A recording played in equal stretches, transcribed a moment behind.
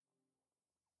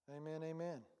Amen,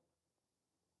 amen.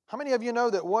 How many of you know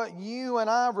that what you and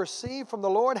I receive from the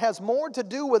Lord has more to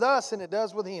do with us than it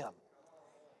does with Him?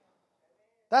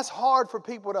 That's hard for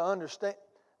people to understand.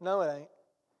 No, it ain't.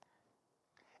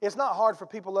 It's not hard for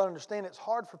people to understand. It's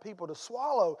hard for people to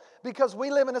swallow because we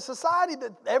live in a society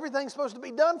that everything's supposed to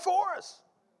be done for us.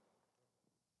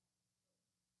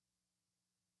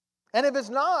 And if it's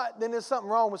not, then there's something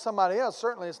wrong with somebody else.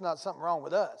 Certainly it's not something wrong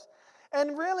with us.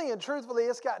 And really and truthfully,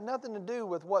 it's got nothing to do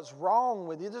with what's wrong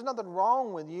with you. There's nothing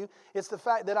wrong with you. It's the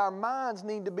fact that our minds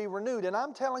need to be renewed. And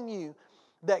I'm telling you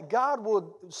that God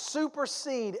will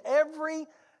supersede every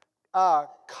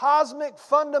cosmic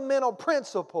fundamental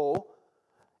principle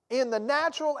in the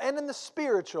natural and in the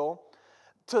spiritual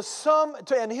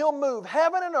and He'll move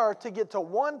heaven and earth to get to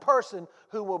one person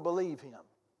who will believe Him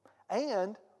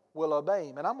and will obey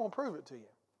Him. And I'm going to prove it to you.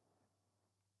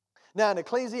 Now in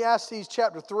Ecclesiastes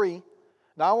chapter 3,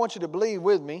 now I want you to believe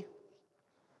with me,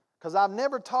 because I've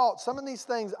never taught, some of these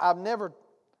things I've never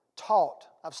taught.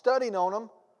 I've studied on them.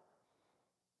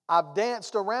 I've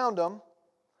danced around them.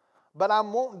 But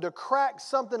I'm wanting to crack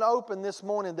something open this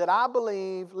morning that I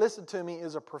believe, listen to me,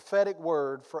 is a prophetic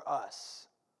word for us.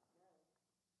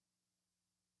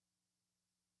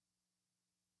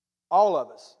 All of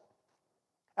us.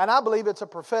 And I believe it's a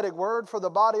prophetic word for the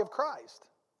body of Christ.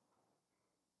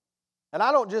 And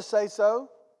I don't just say so.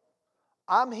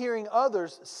 I'm hearing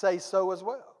others say so as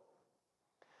well.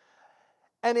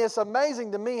 And it's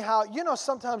amazing to me how,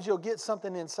 sometimes you'll get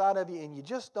something inside of you and you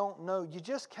just don't know, you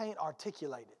just can't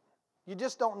articulate it. You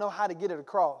just don't know how to get it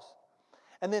across.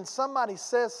 And then somebody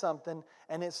says something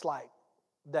and it's like,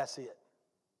 that's it.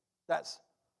 That's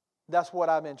what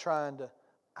I've been trying to,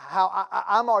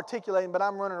 I'm articulating, but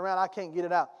I'm running around, I can't get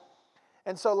it out.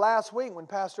 And so last week when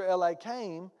Pastor L.A.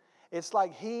 came, it's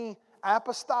like he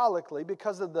apostolically,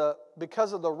 because of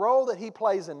the role that he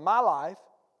plays in my life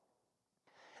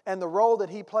and the role that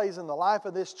he plays in the life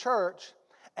of this church,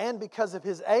 and because of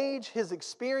his age, his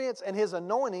experience, and his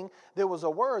anointing, there was a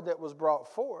word that was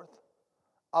brought forth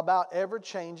about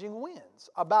ever-changing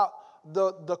winds, about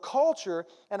the culture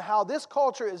and how this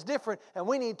culture is different, and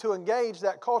we need to engage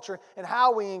that culture and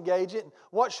how we engage it, and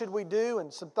what should we do,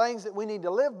 and some things that we need to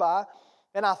live by.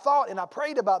 And I thought, and I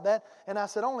prayed about that, and I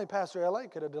said, only Pastor L.A.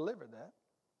 could have delivered that.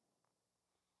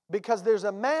 Because there's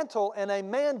a mantle and a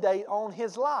mandate on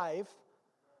his life.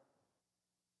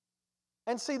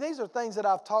 And see, these are things that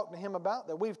I've talked to him about,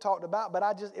 that we've talked about, but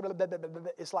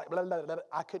it's like,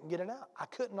 I couldn't get it out. I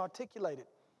couldn't articulate it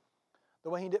the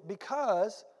way he did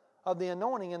because of the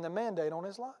anointing and the mandate on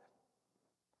his life.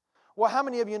 Well, how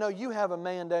many of you know you have a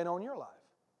mandate on your life?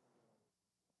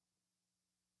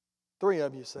 3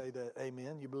 of you say that,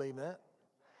 amen. You believe that?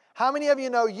 How many of you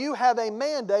know you have a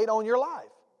mandate on your life?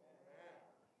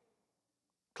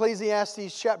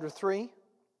 Ecclesiastes chapter 3.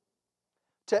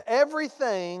 To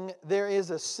everything there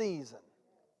is a season.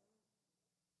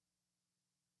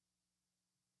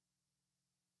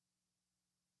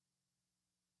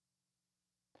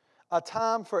 A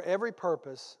time for every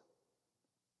purpose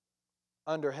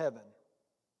under heaven.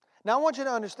 Now I want you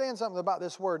to understand something about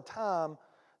this word time.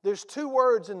 There's 2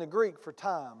 words in the Greek for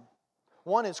time.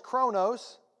 One is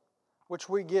chronos, which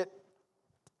we get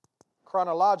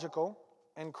chronological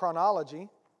and chronology.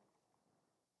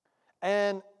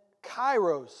 And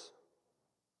kairos.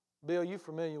 Bill, you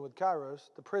familiar with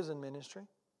kairos, the prison ministry.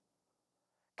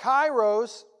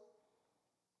 Kairos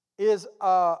is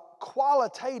a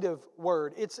qualitative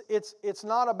word. It's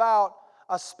not about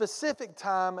a specific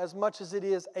time as much as it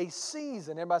is a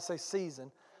season. Everybody say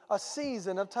season. A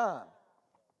season of time.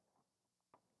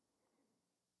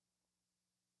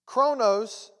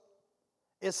 Chronos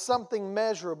is something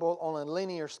measurable on a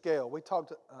linear scale.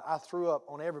 I threw up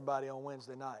on everybody on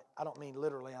Wednesday night. I don't mean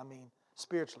literally, I mean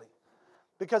spiritually.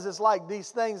 Because it's like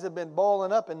these things have been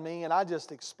boiling up in me and I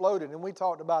just exploded. And we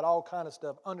talked about all kind of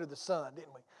stuff under the sun,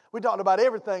 didn't we? We talked about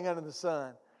everything under the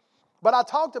sun. But I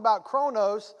talked about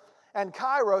chronos and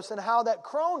kairos and how that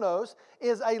chronos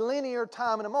is a linear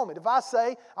time in a moment. If I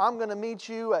say I'm going to meet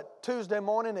you at Tuesday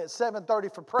morning at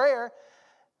 7:30 for prayer,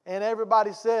 and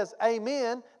everybody says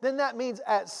amen, then that means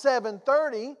at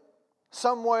 7:30,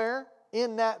 somewhere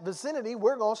in that vicinity,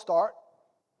 we're going to start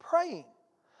praying.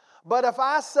 But if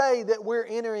I say that we're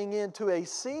entering into a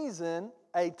season,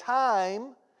 a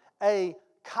time, a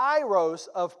kairos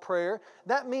of prayer,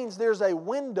 that means there's a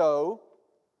window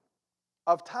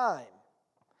of time.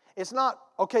 It's not,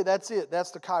 okay, that's it,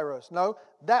 that's the kairos. No,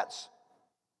 that's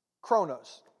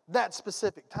chronos. That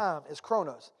specific time is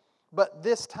chronos. But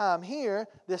this time here,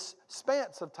 this span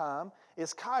of time,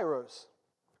 is kairos.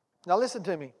 Now listen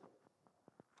to me.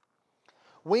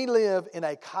 We live in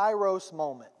a kairos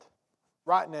moment.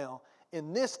 right now,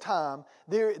 in this time,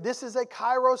 this is a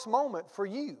Kairos moment for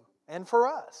you and for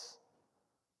us.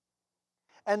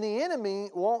 And the enemy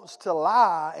wants to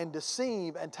lie and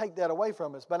deceive and take that away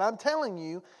from us. But I'm telling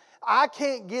you, I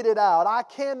can't get it out. I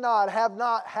cannot, have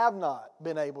not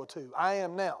been able to. I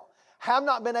am now. Have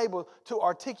not been able to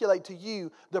articulate to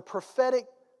you the prophetic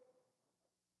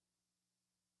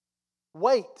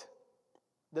weight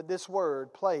that this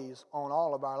word plays on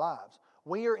all of our lives.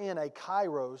 We are in a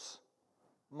Kairos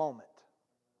moment.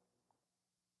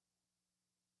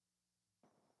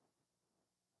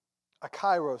 A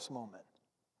Kairos moment.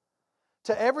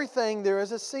 To everything there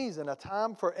is a season, a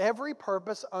time for every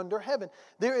purpose under heaven.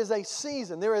 There is a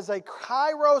season, there is a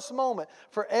Kairos moment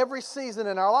for every season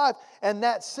in our life, and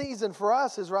that season for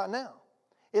us is right now.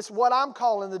 It's what I'm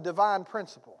calling the divine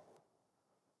principle.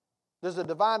 There's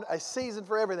a season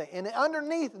for everything. And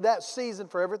underneath that season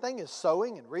for everything is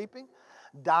sowing and reaping,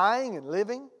 dying and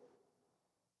living.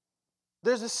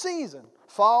 There's a season: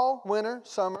 fall, winter,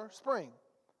 summer, spring.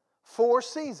 4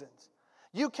 seasons.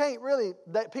 You can't really,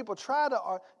 people try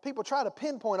to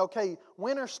pinpoint, okay,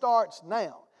 winter starts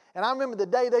now. And I remember the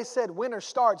day they said winter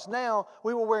starts now,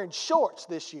 we were wearing shorts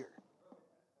this year.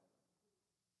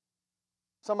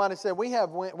 Somebody said we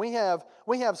have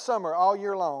summer all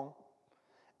year long,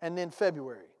 and then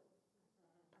February.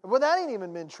 Well, that ain't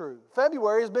even been true.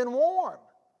 February has been warm.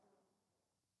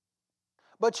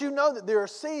 But you know that there are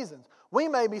seasons. We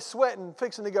may be sweating,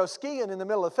 fixing to go skiing in the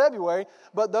middle of February,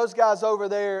 but those guys over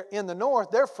there in the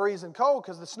north, they're freezing cold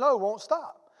because the snow won't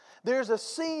stop. There's a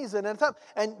season and time.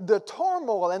 And the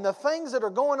turmoil and the things that are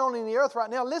going on in the earth right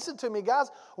now, listen to me, guys,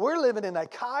 we're living in a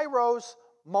Kairos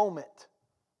moment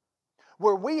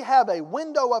where we have a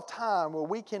window of time where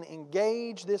we can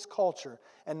engage this culture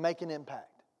and make an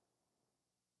impact.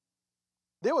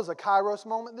 There was a Kairos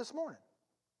moment this morning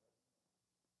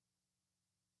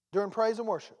during praise and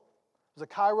worship. It was a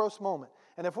Kairos moment.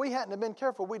 And if we hadn't have been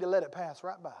careful, we'd have let it pass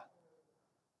right by.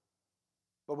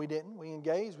 But we didn't. We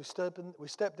engaged. We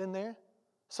stepped in there.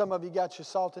 Some of you got your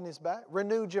salt in his back.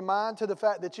 Renewed your mind to the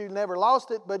fact that you never lost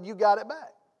it, but you got it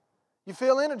back. You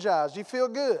feel energized. You feel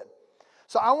good.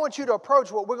 So I want you to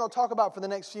approach what we're going to talk about for the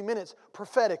next few minutes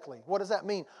prophetically. What does that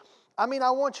mean? I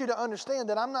want you to understand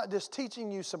that I'm not just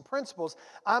teaching you some principles.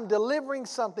 I'm delivering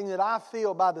something that I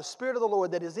feel by the Spirit of the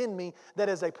Lord that is in me, that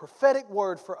is a prophetic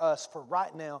word for us for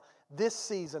right now, this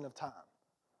season of time.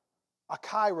 A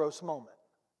Kairos moment.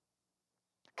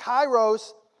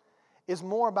 Kairos is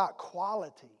more about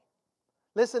quality.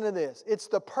 Listen to this. It's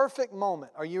the perfect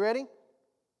moment. Are you ready?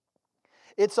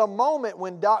 It's a moment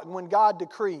when God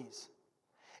decrees.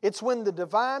 It's when the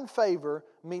divine favor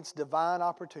meets divine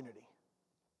opportunity.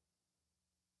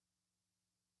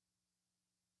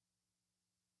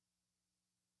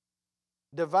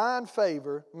 Divine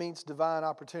favor meets divine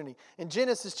opportunity. In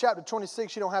Genesis chapter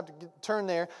 26, you don't have to turn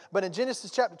there, but in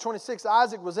Genesis chapter 26,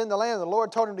 Isaac was in the land, and the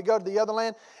Lord told him to go to the other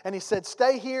land, and He said,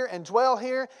 stay here and dwell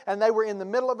here, and they were in the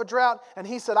middle of a drought, and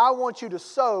He said, I want you to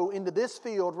sow into this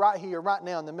field right here, right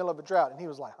now, in the middle of a drought. And he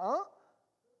was like, huh?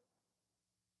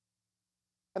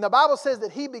 And the Bible says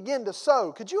that he began to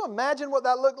sow. Could you imagine what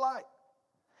that looked like?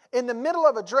 In the middle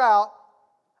of a drought,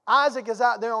 Isaac is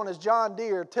out there on his John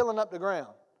Deere tilling up the ground.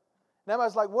 And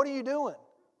everybody's like, what are you doing?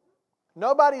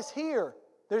 Nobody's here.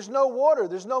 There's no water.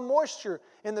 There's no moisture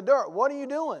in the dirt. What are you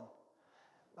doing?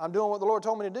 I'm doing what the Lord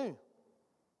told me to do.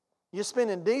 You're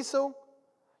spending diesel.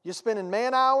 You're spending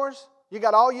man hours. You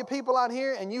got all your people out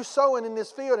here and you sowing in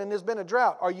this field and there's been a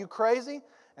drought. Are you crazy?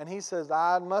 And he says,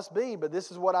 I must be, but this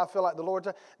is what I feel like the Lord.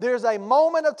 There's a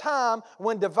moment of time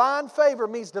when divine favor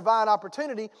meets divine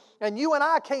opportunity, and you and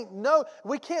I can't know,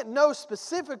 we can't know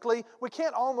specifically, we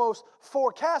can't almost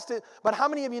forecast it, but how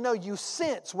many of you know you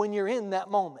sense when you're in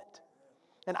that moment?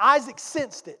 And Isaac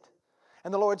sensed it.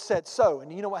 And the Lord said so.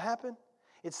 And you know what happened?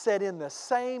 It said in the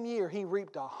same year he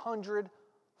reaped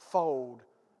 100-fold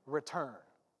return.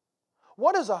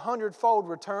 What is 100-fold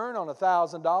return on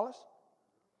 $1,000?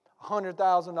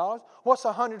 $100,000. What's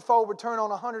 100-fold return on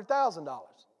 $100,000?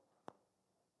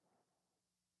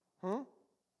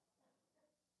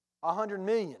 100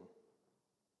 million.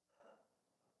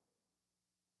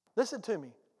 Listen to me.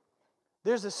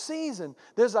 There's a season,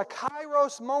 there's a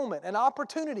Kairos moment, an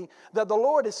opportunity that the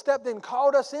Lord has stepped in,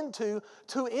 called us into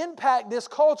to impact this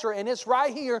culture, and it's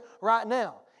right here, right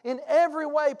now. In every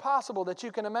way possible that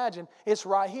you can imagine, it's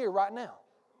right here, right now.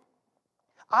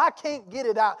 I can't get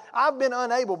it out. I've been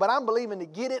unable, but I'm believing to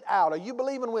get it out. Are you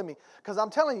believing with me? Because I'm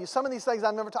telling you, some of these things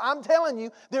I've never told. I'm telling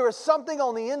you, there is something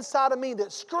on the inside of me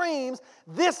that screams,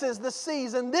 this is the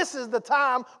season, this is the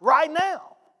time right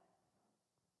now.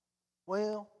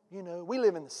 Well, you know, we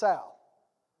live in the South.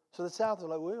 So the South is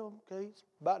like, well, okay, it's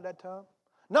about that time.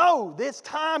 No, this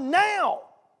time now.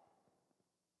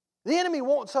 The enemy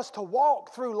wants us to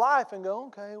walk through life and go,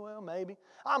 okay, well, maybe.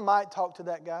 I might talk to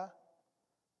that guy.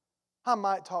 I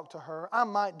might talk to her. I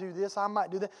might do this. I might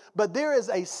do that. But there is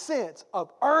a sense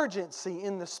of urgency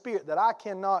in the Spirit that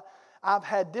I've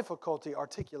had difficulty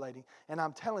articulating. And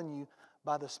I'm telling you,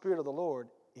 by the Spirit of the Lord,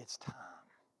 it's time.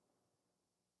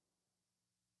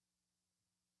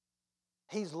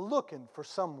 He's looking for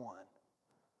someone.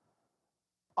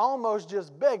 Almost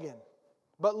just begging,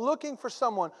 but looking for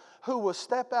someone who will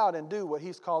step out and do what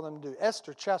He's called them to do.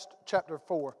 Esther chapter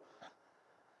 4.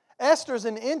 Esther's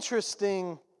an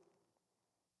interesting,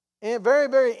 very,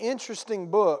 very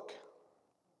interesting book.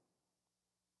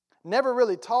 Never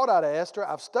really taught out of Esther.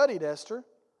 I've studied Esther,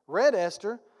 read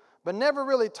Esther, but never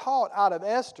really taught out of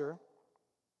Esther.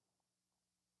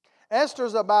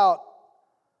 Esther's about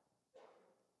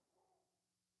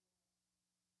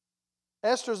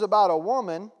a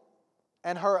woman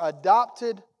and her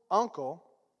adopted uncle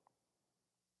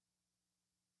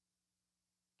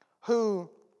who,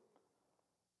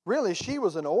 really, she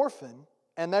was an orphan,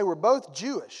 and they were both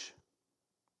Jewish.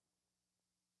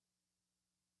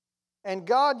 And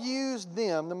God used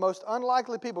them, the most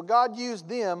unlikely people, God used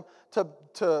them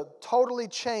to totally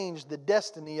change the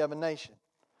destiny of a nation.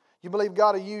 You believe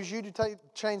God will use you to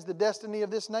change the destiny of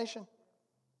this nation?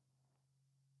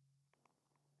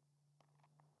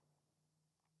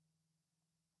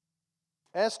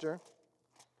 Esther,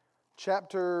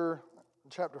 chapter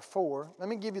 4. Let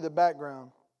me give you the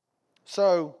background.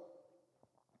 So,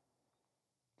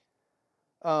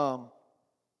 the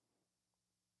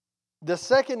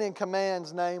second in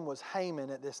command's name was Haman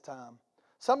at this time.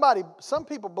 Some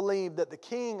people believe that the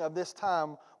king of this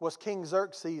time was King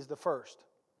Xerxes the first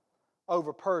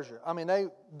over Persia. I mean, they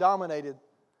dominated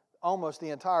almost the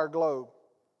entire globe.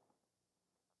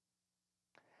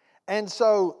 And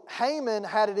so Haman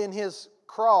had it in his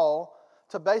crawl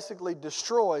to basically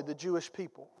destroy the Jewish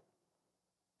people.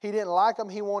 He didn't like them.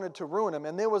 He wanted to ruin them.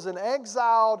 And there was an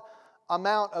exiled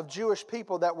amount of Jewish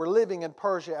people that were living in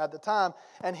Persia at the time.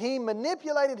 And he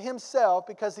manipulated himself,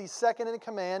 because he's second in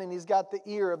command and he's got the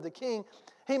ear of the king.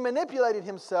 He manipulated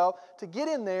himself to get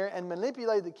in there and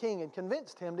manipulate the king and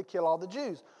convinced him to kill all the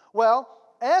Jews. Well,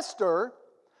 Esther,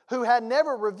 who had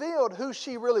never revealed who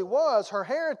she really was, her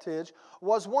heritage,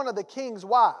 was one of the king's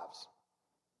wives.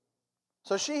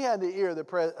 So she had the ear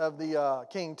of the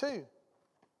king too.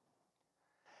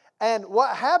 And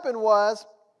what happened was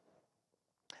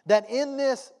that in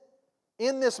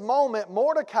this moment,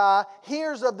 Mordecai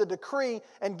hears of the decree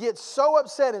and gets so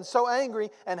upset and so angry,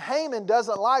 and Haman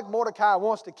doesn't like Mordecai,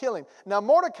 wants to kill him. Now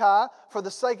Mordecai, for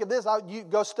the sake of this, you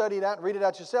go study it out and read it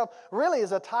out yourself, really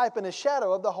is a type and a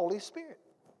shadow of the Holy Spirit.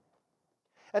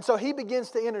 And so he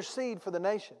begins to intercede for the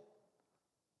nation.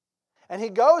 And he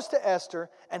goes to Esther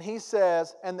and he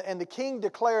says, and the king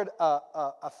declared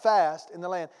a fast in the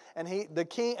land.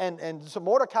 And so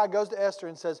Mordecai goes to Esther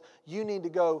and says, you need to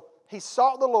go. He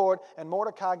sought the Lord, and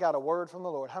Mordecai got a word from the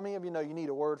Lord. How many of you know you need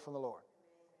a word from the Lord?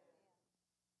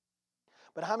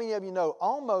 But how many of you know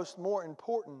almost more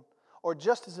important, or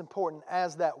just as important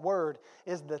as that word,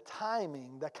 is the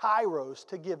timing, the kairos,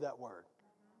 to give that word?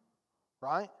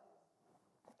 Right?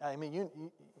 I mean,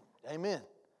 amen.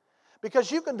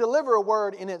 Because you can deliver a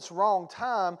word in its wrong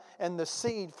time and the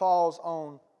seed falls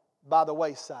on by the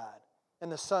wayside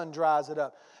and the sun dries it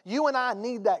up. You and I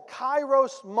need that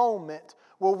kairos moment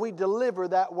where we deliver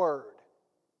that word.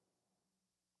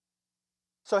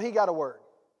 So he got a word.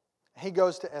 He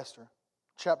goes to Esther,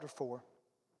 chapter 4.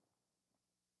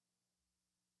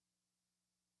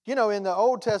 You know, in the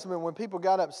Old Testament, when people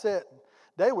got upset,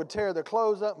 they would tear their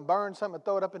clothes up and burn something and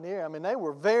throw it up in the air. I mean, they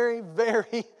were very,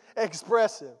 very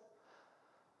expressive.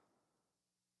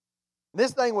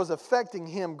 This thing was affecting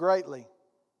him greatly.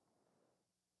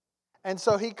 And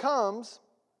so he comes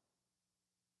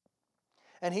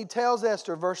and he tells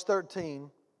Esther, verse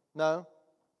 13, no.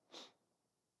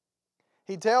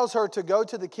 He tells her to go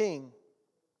to the king.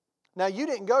 Now, you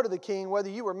didn't go to the king whether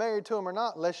you were married to him or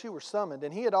not unless you were summoned.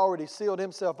 And he had already sealed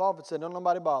himself off and said, don't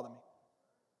nobody bother me.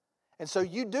 And so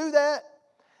you do that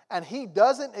and he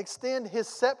doesn't extend his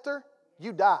scepter,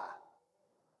 you die.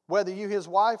 Whether you his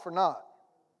wife or not.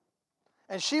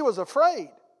 And she was afraid.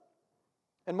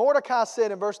 And Mordecai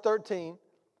said in verse 13,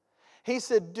 he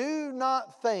said, do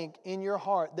not think in your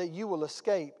heart that you will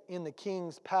escape in the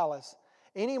king's palace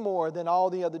any more than all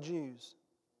the other Jews.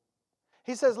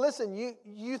 He says, listen,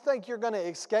 you think you're going to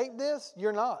escape this?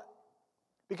 You're not.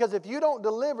 Because if you don't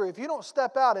deliver, if you don't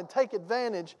step out and take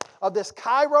advantage of this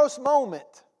kairos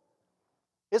moment,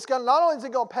 It's going to, not only is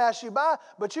it going to pass you by,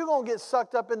 but you're going to get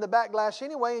sucked up in the backlash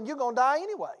anyway, and you're going to die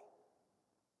anyway.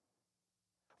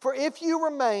 For if you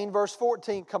remain, verse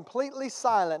 14, completely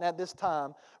silent at this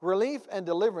time, relief and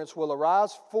deliverance will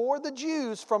arise for the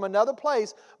Jews from another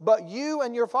place, but you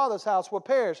and your father's house will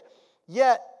perish.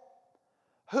 Yet,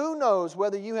 who knows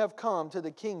whether you have come to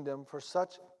the kingdom for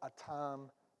such a time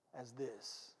as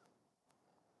this?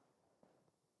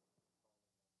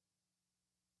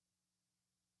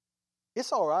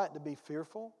 It's all right to be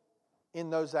fearful in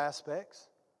those aspects.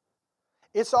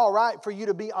 It's all right for you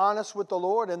to be honest with the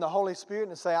Lord and the Holy Spirit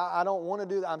and say, I don't want to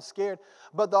do that, I'm scared.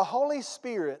 But the Holy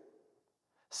Spirit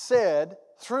said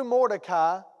through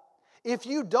Mordecai, if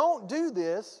you don't do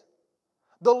this,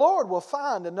 the Lord will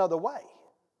find another way.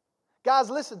 Guys,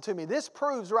 listen to me. This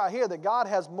proves right here that God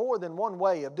has more than one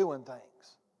way of doing things.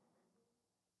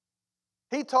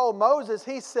 He told Moses,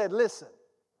 he said, listen,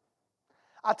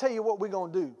 I tell you what we're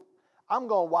going to do. I'm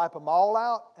going to wipe them all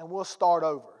out and we'll start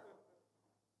over.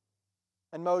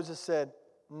 And Moses said,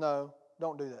 no,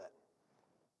 don't do that.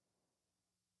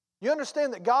 You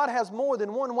understand that God has more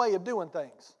than one way of doing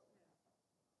things?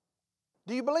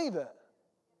 Do you believe that?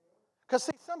 Because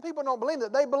see, some people don't believe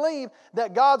that. They believe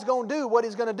that God's going to do what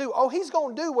He's going to do. Oh, He's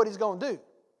going to do what He's going to do.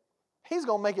 He's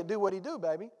going to make it do what He do,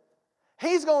 baby.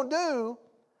 He's going to do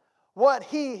what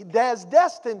He has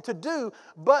destined to do,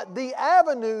 but the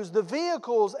avenues, the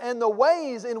vehicles, and the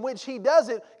ways in which He does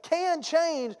it can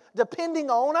change depending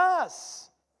on us.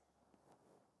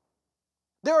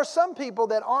 There are some people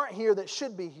that aren't here that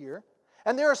should be here,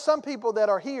 and there are some people that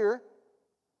are here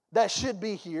that should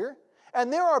be here,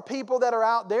 and there are people that are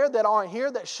out there that aren't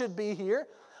here that should be here.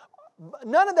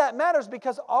 None of that matters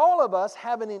because all of us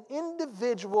have an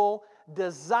individual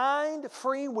designed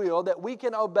free will that we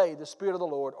can obey the Spirit of the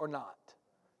Lord or not.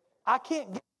 I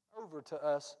can't get it over to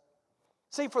us.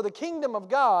 See, for the kingdom of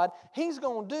God, He's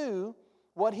going to do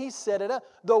what He set it up.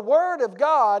 The Word of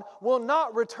God will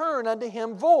not return unto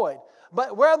Him void.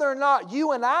 But whether or not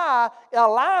you and I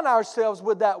align ourselves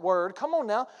with that Word, come on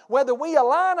now, whether we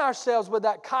align ourselves with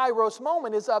that Kairos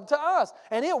moment is up to us.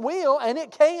 And it will, and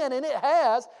it can, and it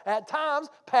has at times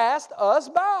passed us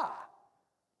by.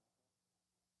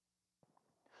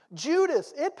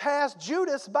 Judas, it passed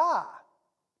Judas by.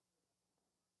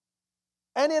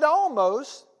 And it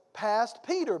almost passed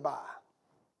Peter by.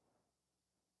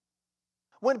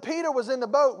 When Peter was in the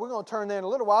boat, we're going to turn there in a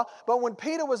little while, but when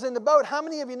Peter was in the boat, how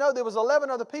many of you know there was 11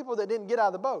 other people that didn't get out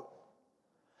of the boat?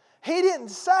 He didn't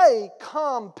say,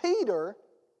 come Peter.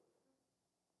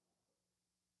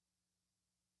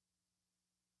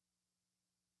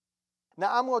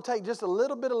 Now I'm going to take just a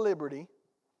little bit of liberty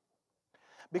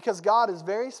because God is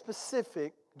very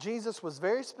specific. Jesus was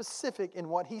very specific in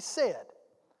what He said.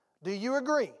 Do you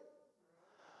agree?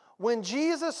 When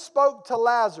Jesus spoke to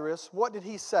Lazarus, what did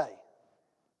He say?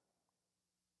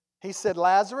 He said,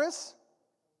 Lazarus.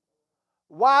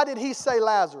 Why did He say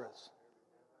Lazarus?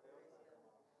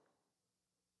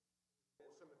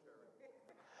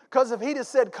 Because if He'd have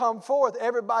said, come forth,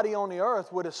 everybody on the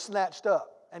earth would have snatched up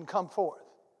and come forth.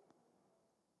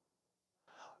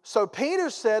 So Peter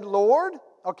said, Lord,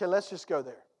 okay, let's just go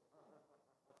there.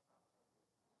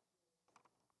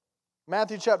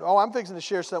 Matthew chapter, I'm fixing to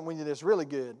share something with you that's really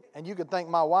good. And you can thank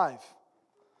my wife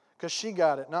because she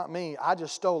got it, not me. I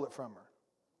just stole it from her.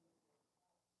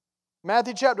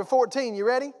 Matthew chapter 14, you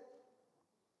ready?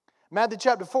 Matthew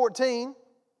chapter 14.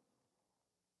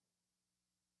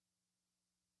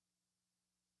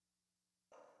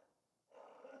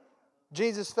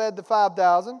 Jesus fed the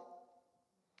 5,000.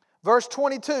 Verse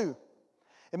 22.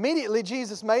 Immediately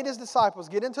Jesus made His disciples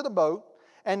get into the boat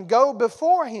and go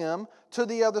before Him to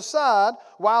the other side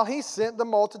while He sent the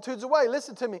multitudes away.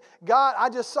 Listen to me. God,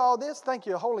 I just saw this. Thank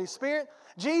you, Holy Spirit.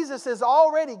 Jesus is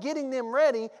already getting them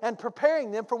ready and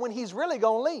preparing them for when He's really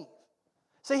going to leave.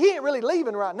 See, He ain't really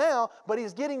leaving right now, but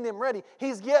He's getting them ready.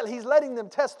 He's letting them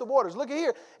test the waters. Look at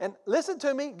here. And listen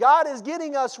to me. God is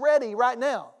getting us ready right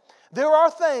now. There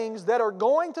are things that are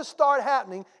going to start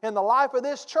happening in the life of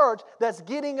this church that's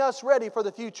getting us ready for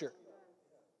the future.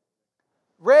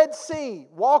 Red Sea,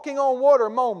 walking on water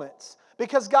moments,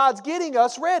 because God's getting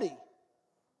us ready.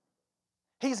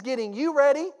 He's getting you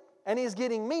ready, and He's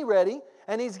getting me ready,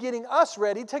 and He's getting us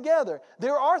ready together.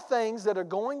 There are things that are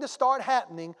going to start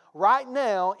happening right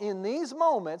now in these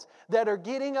moments that are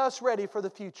getting us ready for the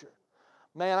future.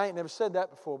 Man, I ain't never said that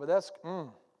before, but that's...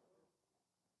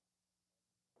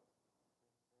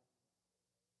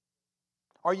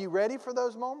 Are you ready for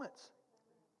those moments?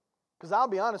 Because I'll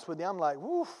be honest with you, I'm like,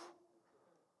 woof.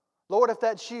 Lord, if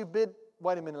that shoe bid...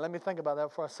 Wait a minute, let me think about that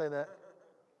before I say that.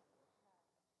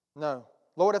 No.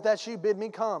 Lord, if that shoe bid me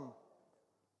come.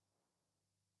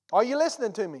 Are you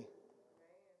listening to me?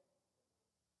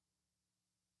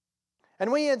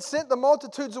 And when he had sent the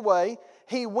multitudes away,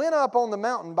 he went up on the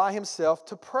mountain by himself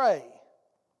to pray.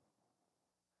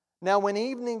 Now when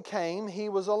evening came, he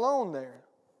was alone there.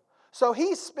 So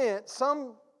he spent,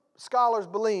 some scholars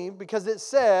believe, because it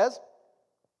says,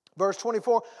 verse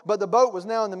 24, but the boat was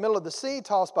now in the middle of the sea,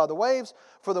 tossed by the waves,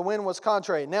 for the wind was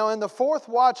contrary. Now in the fourth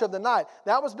watch of the night,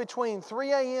 that was between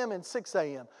 3 a.m. and 6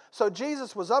 a.m. So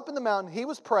Jesus was up in the mountain, he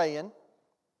was praying.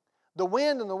 The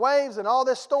wind and the waves and all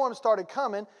this storm started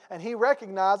coming, and he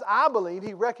recognized, I believe,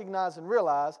 he recognized and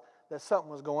realized that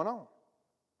something was going on.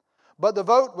 But the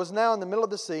boat was now in the middle of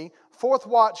the sea. Fourth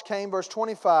watch came, verse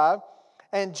 25,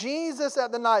 and Jesus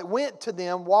at the night went to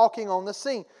them walking on the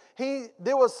sea.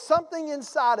 There was something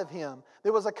inside of him.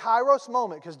 There was a kairos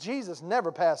moment, because Jesus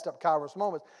never passed up kairos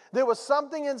moments. There was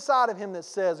something inside of him that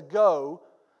says, go.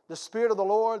 The Spirit of the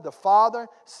Lord, the Father,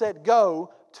 said,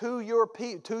 go to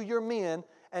your men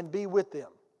and be with them.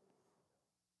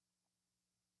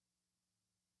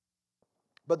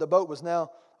 But the boat was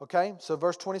now, okay, so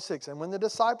verse 26, and when the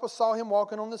disciples saw him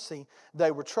walking on the sea,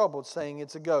 they were troubled, saying,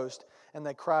 it's a ghost, and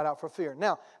they cried out for fear.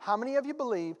 Now, how many of you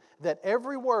believe that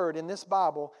every word in this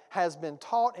Bible has been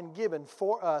taught and given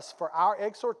for us, for our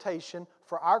exhortation,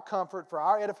 for our comfort, for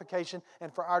our edification,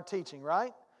 and for our teaching,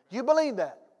 right? You believe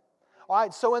that? All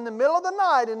right, so in the middle of the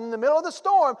night and in the middle of the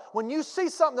storm, when you see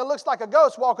something that looks like a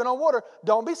ghost walking on water,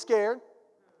 don't be scared.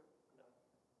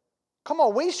 Come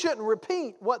on, we shouldn't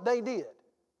repeat what they did,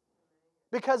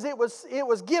 because it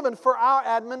was given for our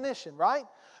admonition, right?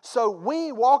 So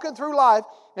we walking through life,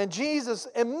 and Jesus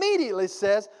immediately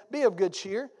says, be of good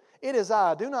cheer. It is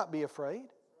I, do not be afraid.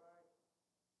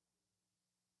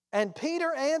 And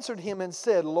Peter answered him and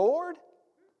said, Lord,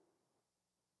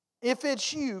 if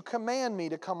it's you, command me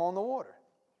to come on the water.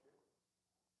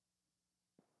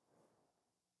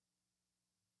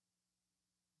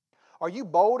 Are you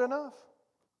bold enough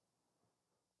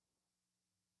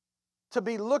to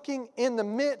be looking in the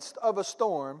midst of a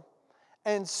storm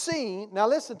and see, now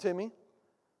listen to me,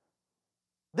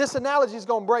 this analogy is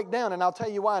going to break down, and I'll tell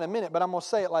you why in a minute, but I'm going to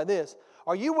say it like this.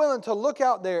 Are you willing to look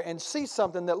out there and see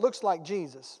something that looks like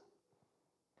Jesus,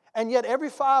 and yet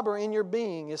every fiber in your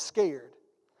being is scared?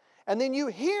 And then you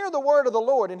hear the word of the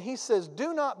Lord, and He says,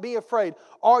 do not be afraid.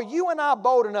 Are you and I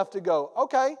bold enough to go,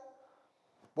 okay,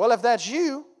 well, if that's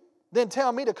you, then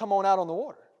tell me to come on out on the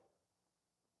water?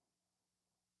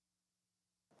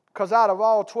 Because out of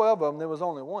all 12 of them, there was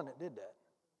only one that did that.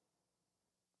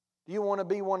 Do you want to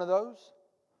be one of those?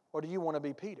 Or do you want to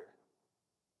be Peter?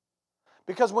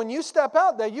 Because when you step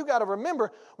out there, you got to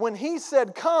remember, when He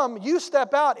said come, you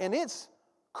step out and it's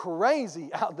crazy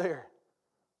out there.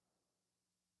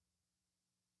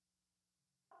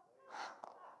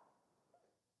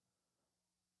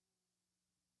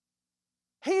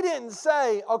 He didn't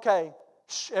say, okay,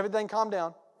 everything calm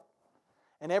down.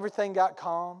 And everything got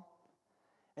calm.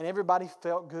 And everybody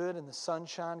felt good and the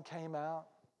sunshine came out.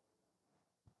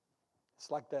 It's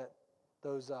like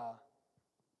those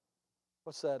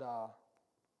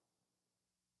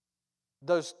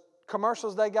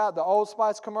commercials they got, the Old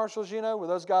Spice commercials, you know, where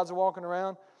those guys are walking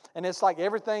around. And it's like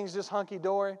everything's just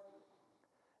hunky-dory.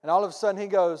 And all of a sudden He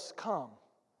goes, come.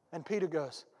 And Peter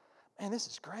goes, man, this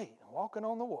is great. I'm walking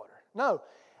on the water. No,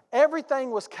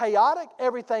 everything was chaotic.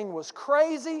 Everything was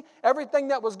crazy. Everything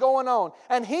that was going on.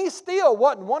 And he still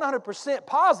wasn't 100%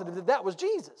 positive that that was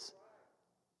Jesus.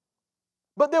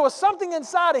 But there was something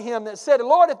inside of him that said,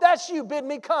 Lord, if that's you, bid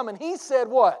me come. And he said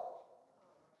what?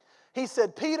 He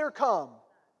said, Peter, come.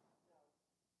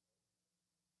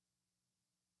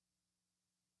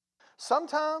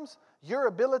 Sometimes your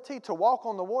ability to walk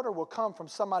on the water will come from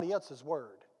somebody else's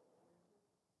word.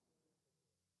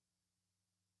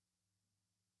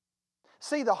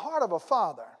 See, the heart of a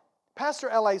father, Pastor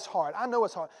L.A.'s heart, I know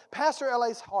his heart. Pastor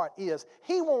L.A.'s heart is,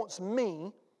 he wants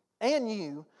me and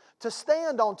you to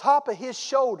stand on top of his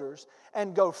shoulders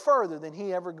and go further than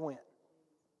he ever went.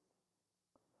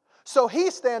 So he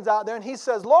stands out there and he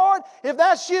says, Lord, if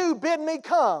that's you, bid me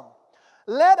come.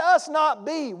 Let us not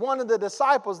be one of the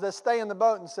disciples that stay in the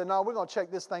boat and say, no, we're going to check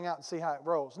this thing out and see how it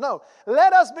rolls. No,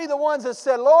 let us be the ones that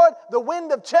said, Lord, the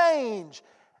wind of change,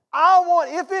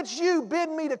 if it's you, bid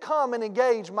me to come and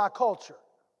engage my culture.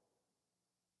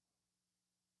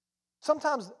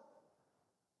 Sometimes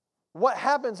what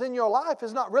happens in your life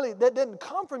is not really, that didn't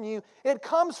come from you. It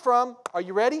comes from, are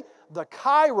you ready? The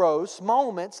kairos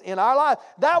moments in our life.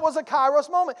 That was a kairos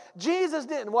moment. Jesus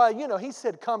didn't, He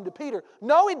said, come to Peter.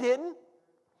 No, He didn't.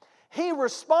 He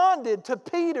responded to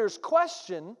Peter's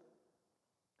question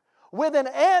with an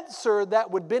answer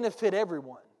that would benefit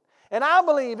everyone. And I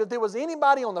believe if there was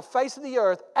anybody on the face of the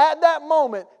earth at that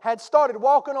moment had started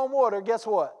walking on water, guess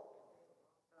what?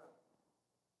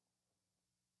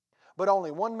 But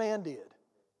only one man did.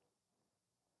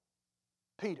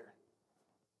 Peter.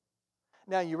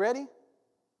 Now, you ready?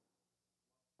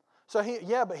 So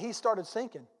he started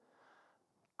sinking.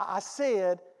 I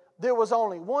said there was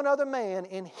only one other man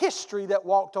in history that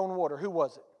walked on water. Who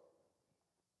was it?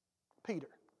 Peter.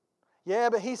 Yeah,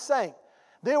 but he sank.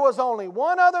 There was only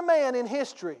one other man in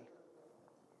history.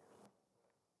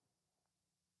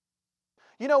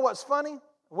 You know what's funny?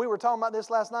 We were talking about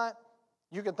this last night.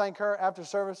 You can thank her after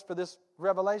service for this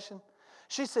revelation.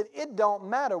 She said, it don't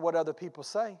matter what other people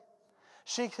say.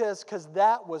 She says, because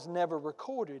that was never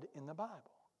recorded in the Bible.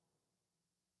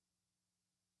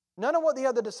 None of what the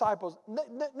other disciples,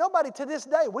 nobody to this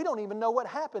day, we don't even know what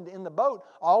happened in the boat.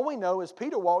 All we know is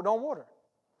Peter walked on water.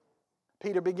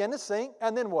 Peter began to sink,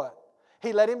 and then what?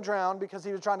 He let him drown because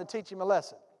he was trying to teach him a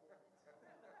lesson.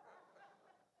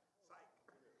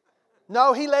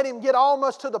 No, he let him get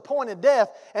almost to the point of death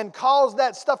and caused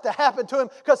that stuff to happen to him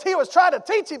because he was trying to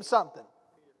teach him something.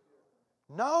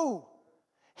 No.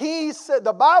 He said,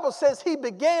 the Bible says he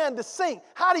began to sink.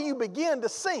 How do you begin to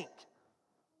sink?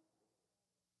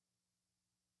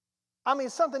 I mean,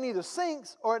 something either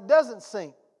sinks or it doesn't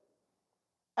sink.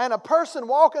 And a person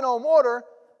walking on water,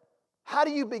 how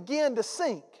do you begin to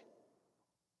sink?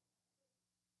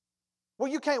 Well,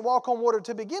 you can't walk on water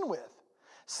to begin with.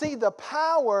 See, the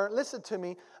power, listen to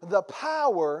me, the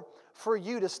power for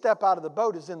you to step out of the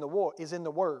boat is in the Word.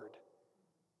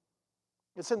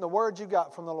 It's in the Word you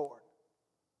got from the Lord.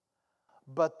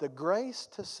 But the grace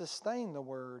to sustain the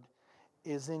Word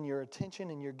is in your attention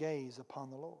and your gaze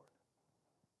upon the Lord.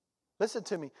 Listen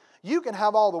to me. You can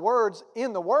have all the words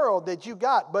in the world that you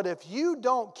got, but if you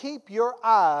don't keep your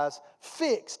eyes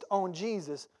fixed on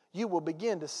Jesus, you will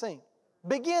begin to sink.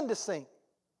 Begin to sink.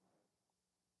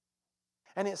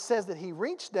 And it says that he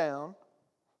reached down.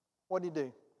 What did he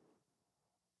do?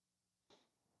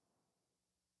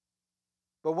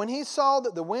 But when he saw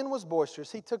that the wind was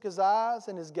boisterous, he took his eyes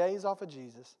and his gaze off of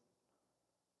Jesus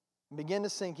and began to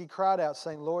sink. He cried out,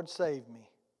 saying, Lord, save me.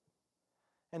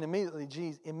 And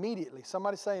immediately,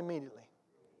 somebody say immediately.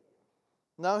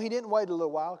 No, he didn't wait a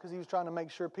little while because he was trying to make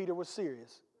sure Peter was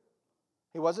serious.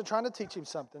 He wasn't trying to teach him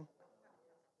something.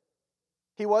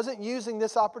 He wasn't using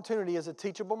this opportunity as a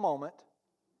teachable moment.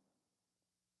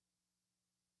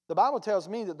 The Bible tells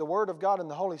me that the Word of God and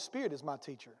the Holy Spirit is my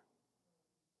teacher.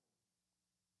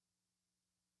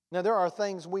 Now, there are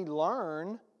things we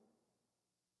learn,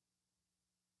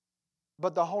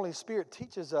 but the Holy Spirit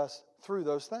teaches us through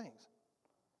those things.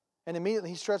 And immediately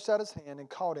he stretched out his hand and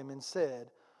caught him and said,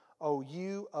 O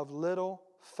you of little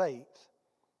faith,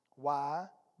 why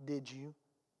did you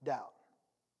doubt?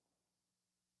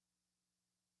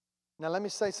 Now let me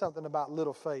say something about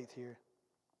little faith here.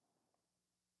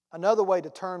 Another way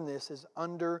to term this is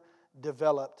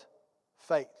underdeveloped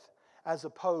faith, as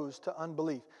opposed to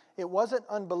unbelief. It wasn't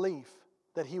unbelief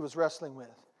that he was wrestling with.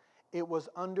 It was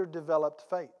underdeveloped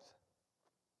faith.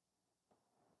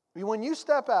 When you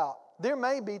step out, there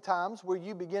may be times where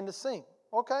you begin to sink.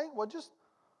 Okay, well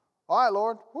all right,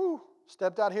 Lord,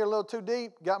 stepped out here a little too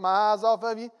deep, got my eyes off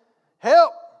of you.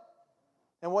 Help!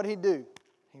 And what did he do?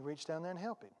 He reached down there and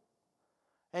helped him.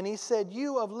 And he said,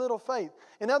 you of little faith.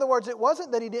 In other words, it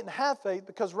wasn't that he didn't have faith,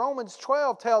 because Romans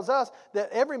 12 tells us that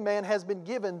every man has been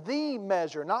given the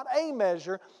measure, not a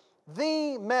measure,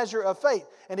 the measure of faith.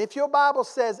 And if your Bible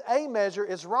says a measure,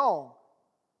 it's wrong.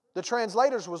 The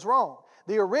translators was wrong.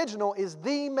 The original is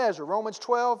the measure. Romans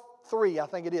 12:3, I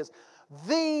think it is.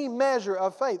 The measure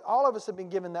of faith. All of us have been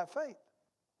given that faith.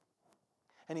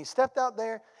 And he stepped out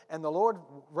there, and the Lord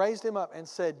raised him up and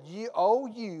said, you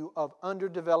of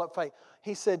underdeveloped faith.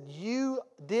 He said, you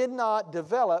did not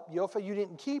develop your faith. You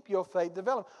didn't keep your faith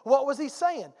developed. What was he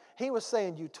saying? He was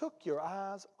saying, you took your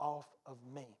eyes off of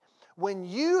me. When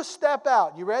you step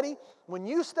out, you ready? When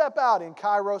you step out in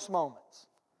Kairos moments,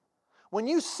 when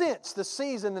you sense the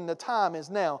season and the time is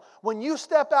now, when you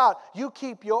step out, you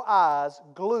keep your eyes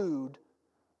glued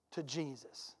to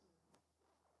Jesus.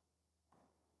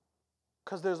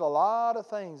 Because there's a lot of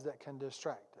things that can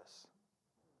distract us.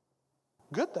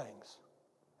 Good things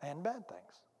and bad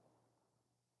things.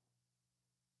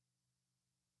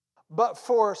 But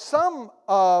for some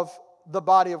of the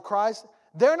body of Christ,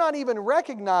 they're not even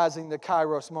recognizing the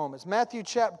Kairos moments. Matthew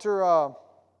chapter, let's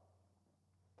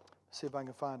see if I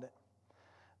can find it.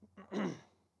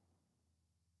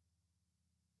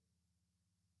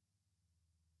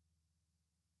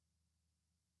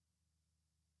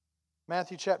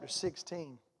 Matthew chapter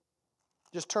 16.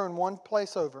 Just turn one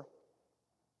place over.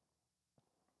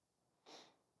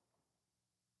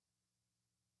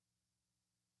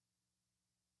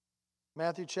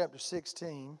 Matthew chapter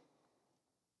 16.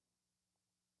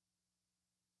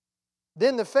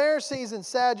 Then the Pharisees and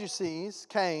Sadducees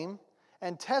came,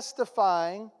 and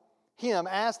testifying him,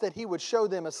 asked that he would show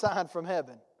them a sign from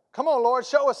heaven. Come on, Lord,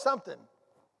 show us something.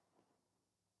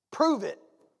 Prove it.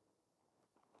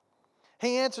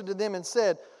 He answered to them and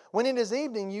said, when it is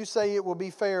evening, you say it will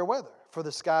be fair weather, for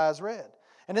the sky is red.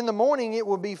 And in the morning it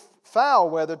will be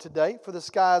foul weather today, for the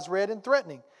sky is red and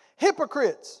threatening.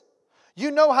 Hypocrites! You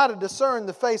know how to discern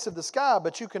the face of the sky,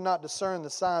 but you cannot discern the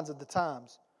signs of the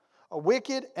times. A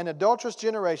wicked and adulterous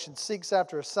generation seeks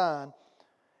after a sign,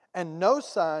 and no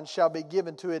sign shall be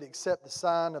given to it except the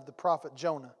sign of the prophet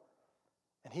Jonah.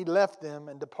 And he left them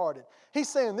and departed. He's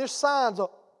saying there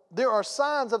are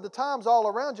signs of the times all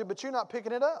around you, but you're not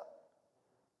picking it up.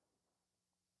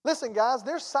 Listen, guys,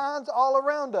 there's signs all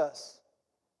around us.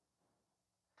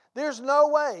 There's no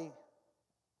way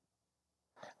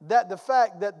that the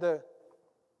fact that the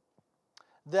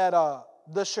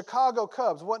Chicago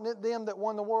Cubs, wasn't it them that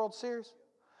won the World Series?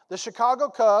 The Chicago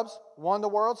Cubs won the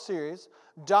World Series.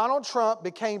 Donald Trump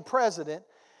became president,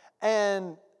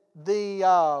 and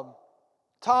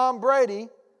Tom Brady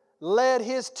led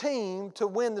his team to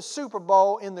win the Super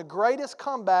Bowl in the greatest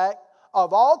comeback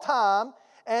of all time,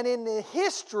 and in the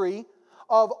history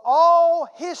of all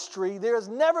history, there has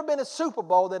never been a Super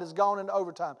Bowl that has gone into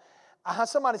overtime.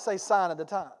 Somebody say sign of the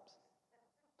times.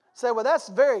 Say, well, that's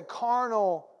very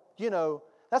carnal,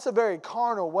 that's a very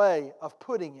carnal way of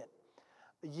putting it.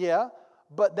 Yeah,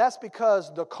 but that's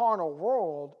because the carnal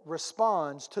world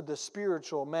responds to the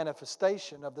spiritual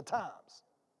manifestation of the times.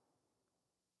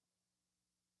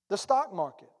 The stock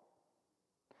market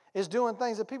is doing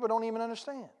things that people don't even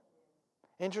understand.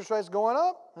 Interest rates going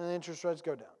up, and interest rates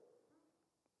go down.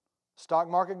 Stock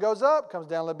market goes up, comes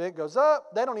down a little bit, goes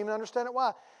up. They don't even understand it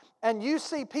why. And you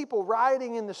see people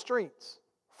rioting in the streets.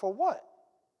 For what?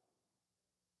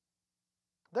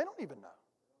 They don't even know.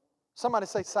 Somebody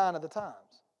say sign of the times.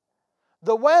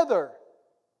 The weather.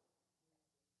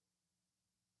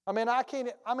 I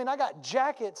got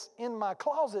jackets in my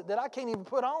closet that I can't even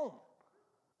put on.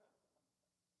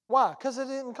 Why? Because it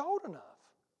isn't cold enough.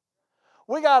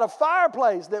 We got a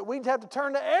fireplace that we'd have to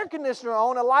turn the air conditioner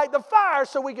on and light the fire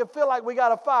so we can feel like we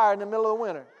got a fire in the middle of the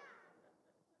winter.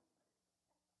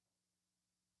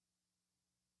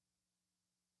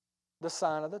 The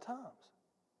sign of the times.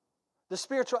 The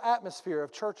spiritual atmosphere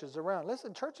of churches around.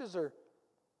 Listen,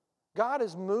 God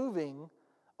is moving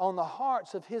on the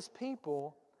hearts of His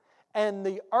people, and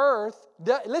the earth,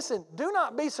 listen, do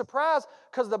not be surprised,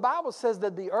 because the Bible says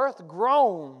that the earth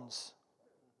groans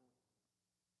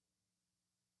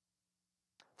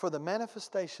for the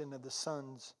manifestation of the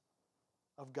sons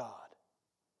of God.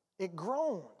 It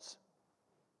groans.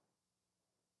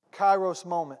 Kairos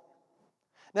moment.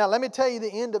 Now, let me tell you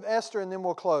the end of Esther, and then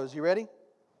we'll close. You ready?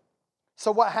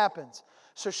 So what happens?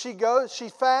 So she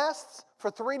fasts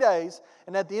for 3 days,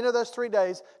 and at the end of those 3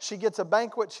 days, she gets a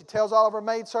banquet. She tells all of her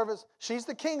maidservants, she's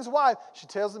the king's wife. She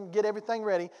tells them to get everything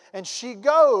ready, and she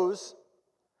goes,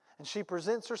 and she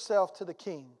presents herself to the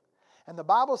king. And the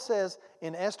Bible says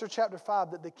in Esther chapter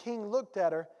 5 that the king looked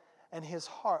at her, and his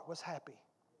heart was happy.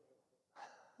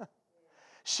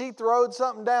 She throwed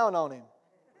something down on him.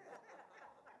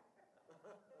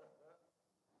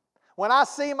 When I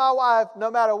see my wife, no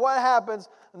matter what happens,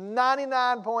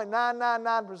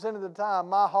 99.999% of the time,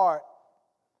 my heart,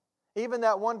 even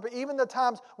the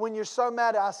times when you're so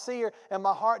mad, I see her and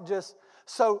my heart just,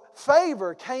 so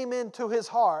favor came into his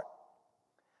heart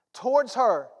towards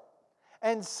her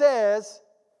and says,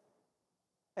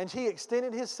 and he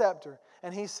extended his scepter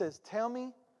and he says, tell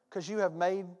me, because you have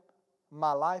made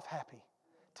my life happy.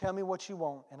 Tell me what you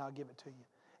want and I'll give it to you.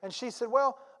 And she said,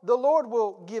 well, the Lord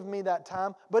will give me that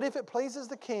time, but if it pleases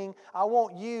the king, I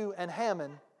want you and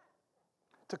Haman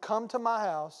to come to my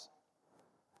house,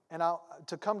 and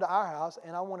to come to our house,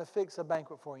 and I want to fix a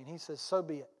banquet for you. And he says, so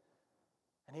be it.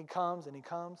 And he comes,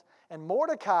 and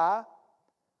Mordecai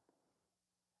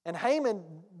and Haman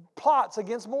plots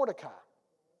against Mordecai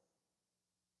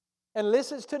and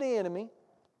listens to the enemy,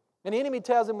 and the enemy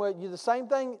tells him, well, you're the same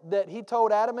thing that he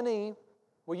told Adam and Eve.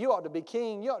 Well, you ought to be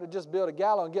king. You ought to just build a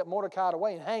gallows and get Mordecai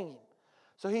away and hang him.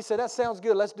 So he said, that sounds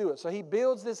good. Let's do it. So he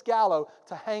builds this gallows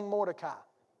to hang Mordecai.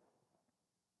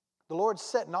 The Lord's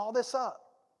setting all this up.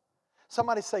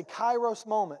 Somebody say Kairos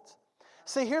moments.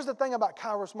 See, here's the thing about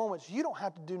Kairos moments. You don't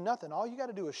have to do nothing. All you got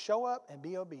to do is show up and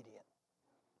be obedient.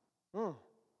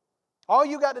 All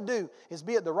you got to do is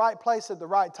be at the right place at the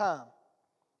right time.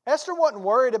 Esther wasn't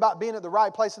worried about being at the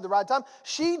right place at the right time.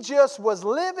 She just was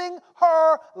living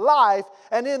her life.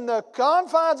 And in the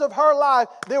confines of her life,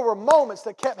 there were moments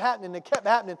that kept happening and kept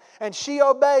happening. And she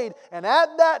obeyed. And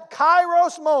at that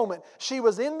Kairos moment, she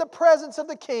was in the presence of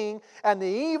the king. And the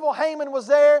evil Haman was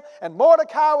there. And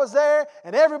Mordecai was there.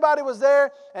 And everybody was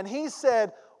there. And he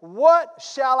said, "What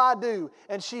shall I do?"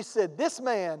 And she said, "This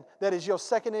man that is your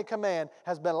second in command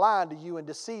has been lying to you and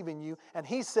deceiving you. And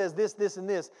he says this, this, and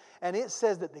this." And it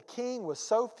says that the king was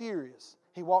so furious,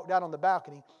 he walked out on the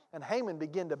balcony, and Haman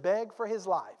began to beg for his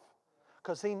life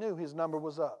because he knew his number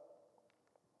was up.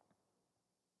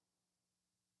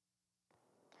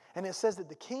 And it says that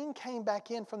the king came back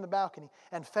in from the balcony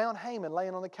and found Haman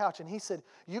laying on the couch. And he said,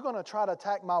 "You're going to try to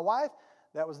attack my wife?"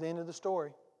 That was the end of the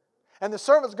story. And the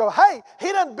servants go, "Hey,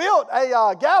 he done built a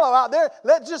gallows out there.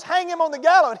 Let's just hang him on the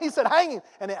gallows." And he said, "Hang him."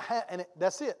 And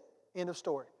that's it. End of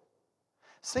story.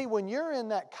 See, when you're in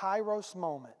that Kairos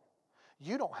moment,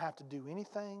 you don't have to do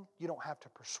anything. You don't have to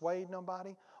persuade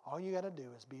nobody. All you got to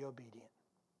do is be obedient.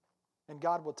 And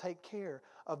God will take care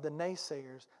of the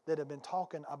naysayers that have been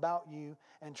talking about you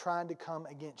and trying to come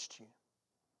against you.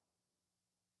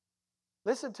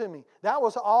 Listen to me. That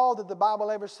was all that the Bible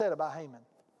ever said about Haman.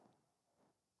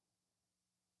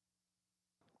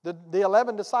 The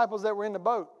 11 disciples that were in the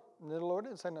boat, the Lord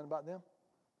didn't say nothing about them.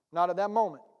 Not at that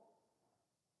moment.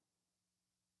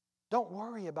 Don't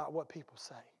worry about what people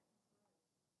say.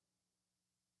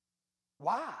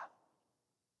 Why?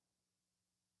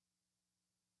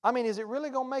 I mean, is it really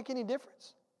going to make any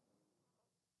difference?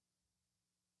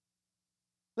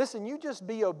 Listen, you just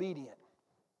be obedient.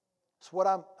 It's what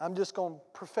I'm just going to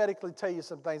prophetically tell you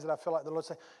some things that I feel like the Lord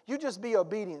said. You just be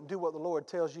obedient and do what the Lord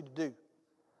tells you to do.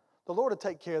 The Lord will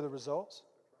take care of the results.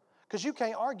 Because you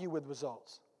can't argue with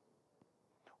results.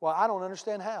 Well, I don't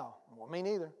understand how. Well, me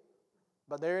neither.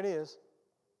 But there it is.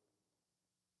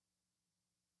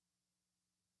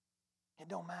 It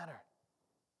don't matter.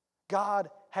 God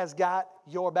has got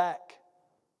your back.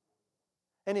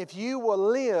 And if you will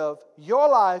live your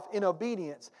life in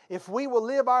obedience, if we will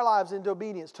live our lives in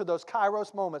obedience to those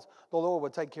Kairos moments, the Lord will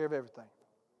take care of everything.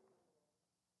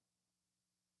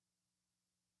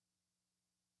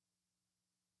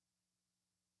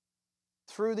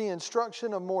 Through the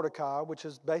instruction of Mordecai, which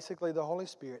is basically the Holy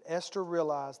Spirit, Esther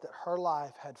realized that her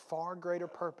life had far greater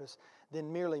purpose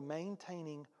than merely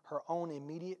maintaining her own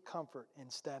immediate comfort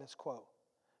and status quo.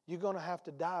 You're going to have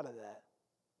to die to that.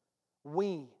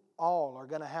 We all are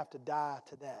going to have to die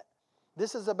to that.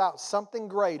 This is about something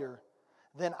greater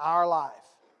than our life.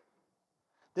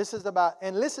 This is about,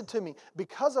 and listen to me,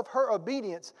 because of her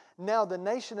obedience, now the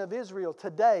nation of Israel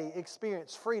today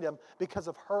experienced freedom because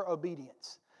of her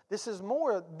obedience. This has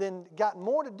got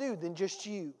more to do than just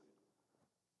you.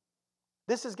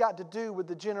 This has got to do with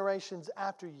the generations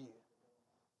after you.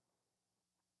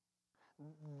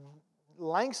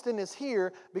 Langston is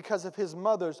here because of his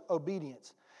mother's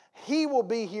obedience. He will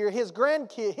be here, his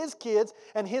grandkids, his kids,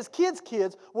 and his kids'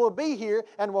 kids will be here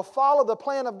and will follow the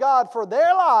plan of God for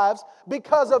their lives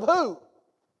because of who?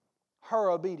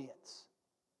 Her obedience.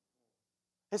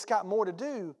 It's got more to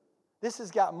do. This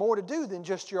has got more to do than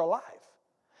just your life.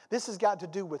 This has got to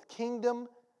do with kingdom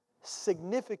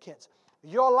significance.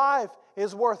 Your life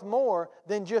is worth more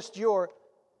than just your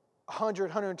 100,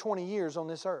 120 years on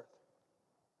this earth.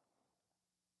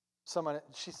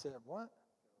 She said, "What?"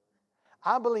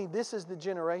 I believe this is the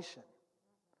generation,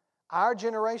 our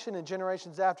generation and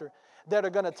generations after, that are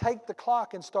going to take the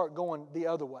clock and start going the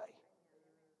other way.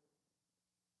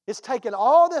 It's taken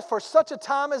all this for such a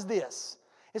time as this.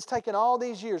 It's taken all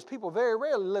these years. People very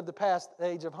rarely live to past the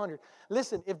age of 100.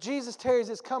 Listen, if Jesus tarries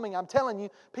his coming, I'm telling you,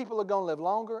 people are going to live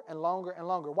longer and longer and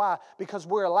longer. Why? Because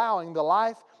we're allowing the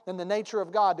life and the nature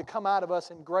of God to come out of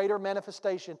us in greater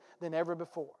manifestation than ever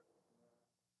before.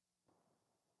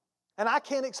 And I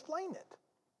can't explain it.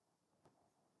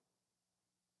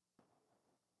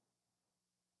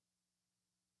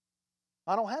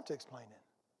 I don't have to explain it.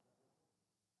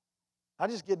 I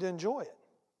just get to enjoy it.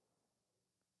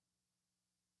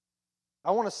 I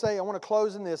want to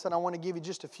close in this, and I want to give you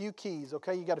just a few keys,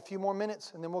 okay? You got a few more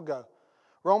minutes, and then we'll go.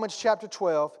 Romans chapter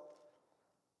 12.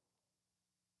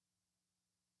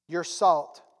 You're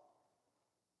salt.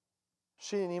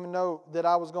 She didn't even know that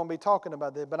I was going to be talking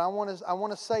about this, but I want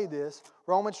to say this.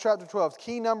 Romans chapter 12.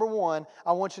 Key number 1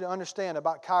 I want you to understand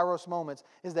about Kairos moments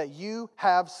is that you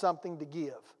have something to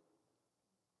give.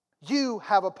 You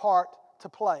have a part to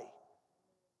play.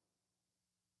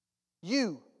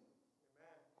 You.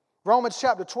 Romans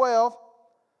chapter 12.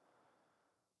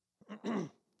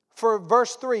 For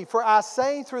verse 3, for I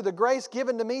say through the grace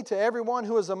given to me to everyone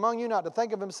who is among you not to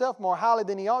think of himself more highly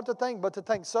than he ought to think, but to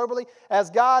think soberly,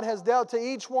 as God has dealt to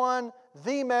each one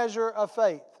the measure of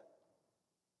faith.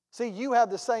 See, you have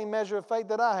the same measure of faith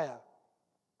that I have.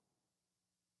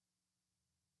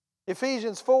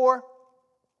 Ephesians 4.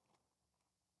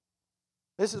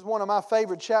 This is one of my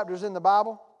favorite chapters in the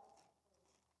Bible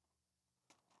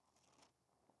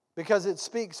because it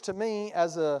speaks to me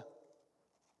as a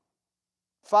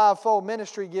fivefold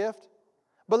ministry gift.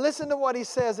 But listen to what he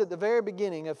says at the very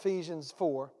beginning of Ephesians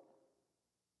 4.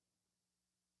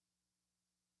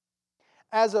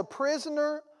 As a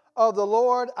prisoner of the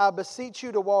Lord, I beseech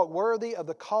you to walk worthy of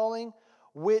the calling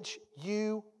which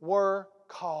you were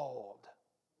called.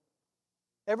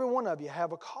 Every one of you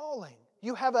have a calling.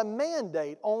 You have a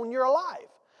mandate on your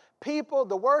life. People,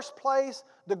 the worst place,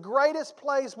 the greatest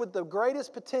place with the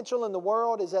greatest potential in the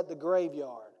world is at the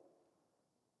graveyard.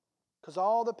 Because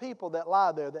all the people that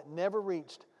lie there that never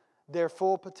reached their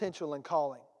full potential and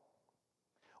calling.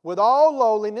 With all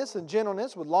lowliness and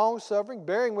gentleness, with long-suffering,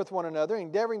 bearing with one another,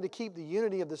 endeavoring to keep the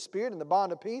unity of the Spirit and the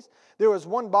bond of peace, there is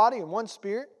one body and one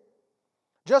Spirit.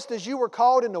 Just as you were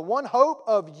called into one hope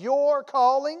of your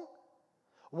calling,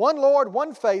 one Lord,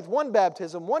 one faith, one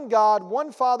baptism, one God,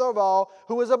 one Father of all,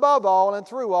 who is above all and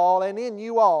through all and in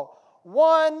you all.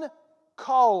 One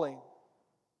calling.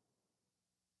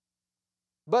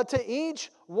 But to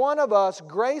each one of us,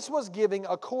 grace was given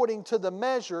according to the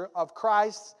measure of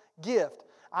Christ's gift.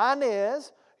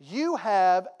 Inez, you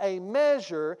have a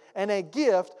measure and a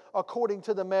gift according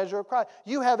to the measure of Christ.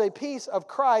 You have a piece of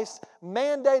Christ's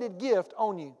mandated gift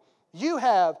on you. You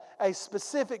have a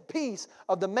specific piece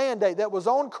of the mandate that was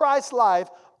on Christ's life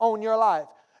on your life.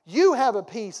 You have a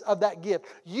piece of that gift.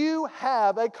 You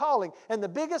have a calling. And the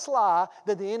biggest lie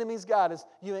that the enemy's got is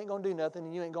you ain't going to do nothing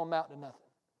and you ain't going to amount to nothing.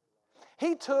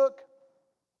 He took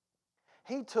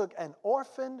an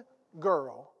orphaned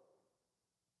girl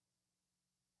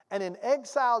and an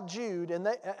exiled Jew,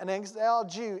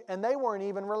 and they weren't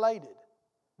even related.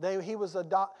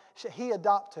 He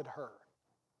adopted her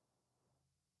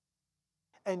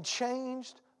and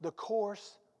changed the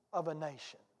course of a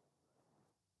nation.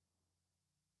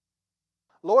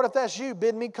 Lord, if that's you,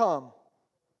 bid me come.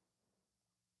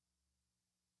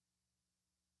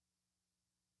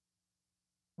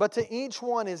 But to each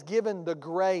one is given the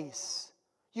grace.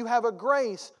 You have a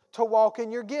grace to walk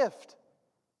in your gift.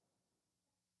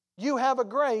 You have a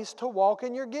grace to walk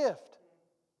in your gift.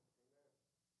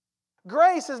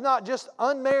 Grace is not just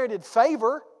unmerited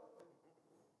favor.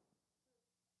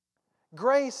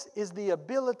 Grace is the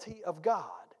ability of God.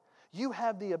 You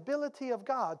have the ability of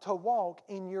God to walk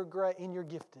in your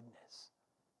giftedness.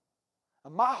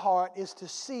 And my heart is to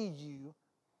see you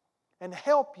and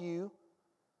help you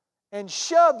and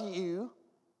shove you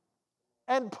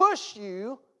and push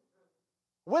you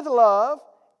with love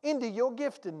into your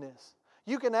giftedness.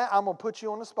 I'm going to put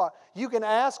you on the spot. You can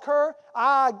ask her.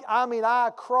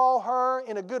 I crawl her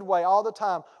in a good way all the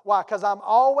time. Why? Because I'm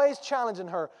always challenging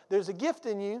her. There's a gift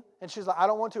in you. And she's like, I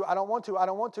don't want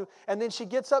to. And then she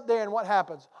gets up there and what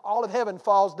happens? All of heaven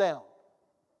falls down.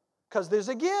 Because there's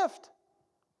a gift.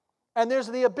 And there's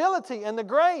the ability and the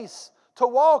grace to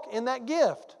walk in that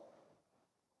gift.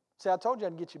 See, I told you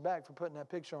I'd get you back for putting that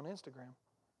picture on Instagram.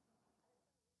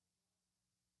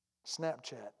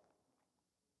 Snapchat.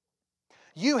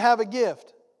 You have a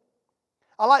gift.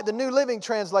 I like the New Living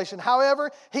Translation.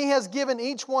 However, He has given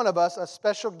each one of us a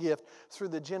special gift through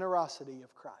the generosity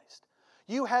of Christ.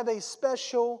 You have a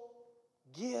special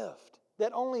gift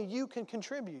that only you can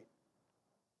contribute.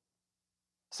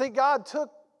 See, God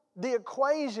took the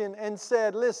equation and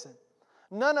said, listen,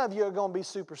 none of you are going to be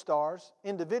superstars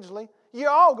individually. You're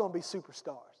all going to be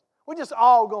superstars. We're just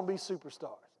all going to be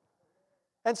superstars.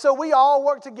 And so we all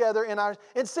work together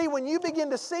and see, when you begin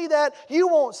to see that, you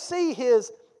won't see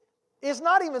it's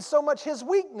not even so much His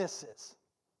weaknesses.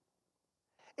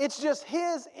 It's just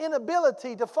His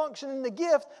inability to function in the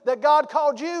gift that God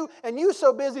called you, and you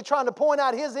so busy trying to point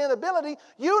out His inability,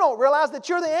 you don't realize that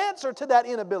you're the answer to that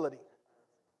inability.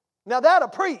 Now that'll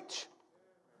preach.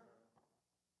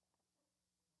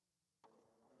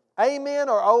 Amen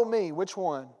or oh me, which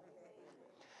one?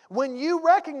 When you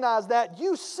recognize that,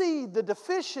 you see the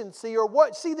deficiency or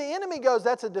what. See, the enemy goes,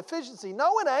 that's a deficiency.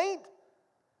 No, it ain't.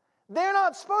 They're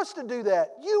not supposed to do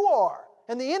that. You are.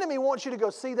 And the enemy wants you to go,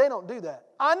 see, they don't do that.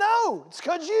 I know. It's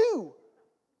because you.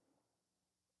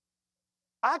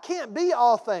 I can't be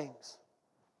all things.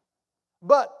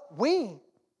 But we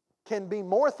can be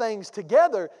more things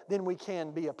together than we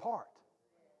can be apart.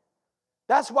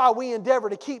 That's why we endeavor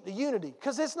to keep the unity.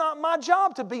 Because it's not my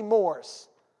job to be Morris.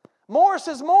 Morris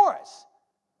is Morris.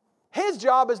 His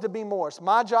job is to be Morris.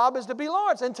 My job is to be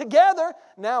Lawrence. And together,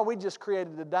 now we just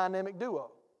created a dynamic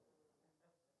duo.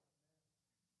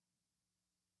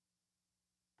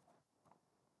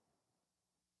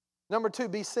 Number 2,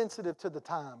 be sensitive to the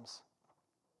times.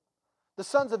 The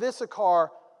sons of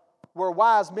Issachar were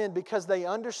wise men because they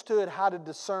understood how to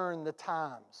discern the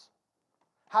times.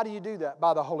 How do you do that?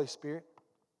 By the Holy Spirit.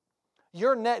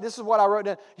 This is what I wrote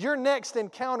down. Your next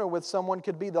encounter with someone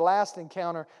could be the last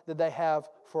encounter that they have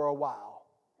for a while.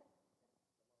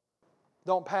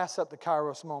 Don't pass up the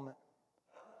Kairos moment.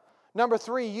 Number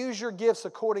 3, use your gifts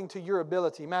according to your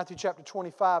ability. Matthew chapter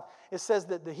 25, it says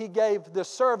that He gave the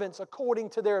servants according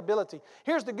to their ability.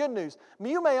 Here's the good news.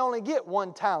 You may only get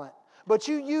one talent, but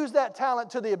you use that talent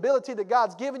to the ability that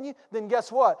God's given you, then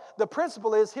guess what? The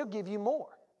principle is He'll give you more.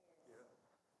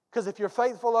 Because if you're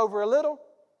faithful over a little,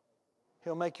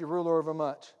 He'll make you ruler over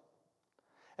much.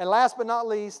 And last but not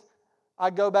least, I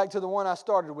go back to the one I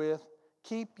started with.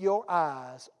 Keep your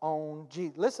eyes on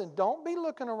Jesus. Listen, don't be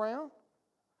looking around.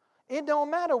 It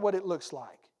don't matter what it looks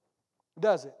like,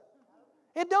 does it?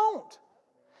 It don't.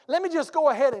 Let me just go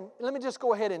ahead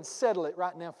and settle it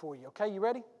right now for you. Okay, you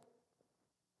ready?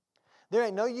 There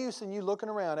ain't no use in you looking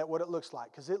around at what it looks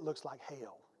like, because it looks like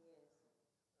hell.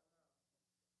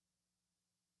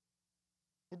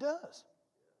 It does.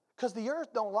 Because the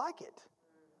earth don't like it.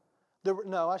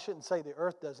 No, I shouldn't say the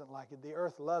earth doesn't like it. The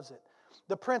earth loves it.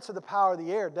 The prince of the power of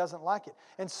the air doesn't like it.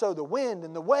 And so the wind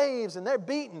and the waves, and they're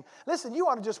beating. Listen, you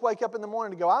ought to just wake up in the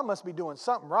morning and go, I must be doing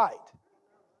something right.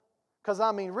 Because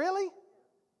I mean, really?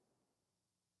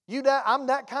 I'm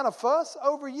that kind of fuss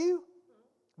over you?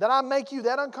 That I make you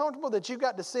that uncomfortable that you've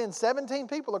got to send 17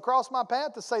 people across my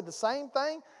path to say the same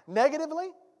thing negatively?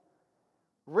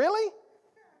 Really?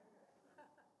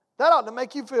 That ought to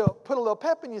make you put a little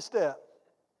pep in your step.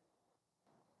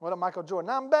 What Michael Jordan?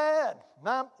 I'm bad.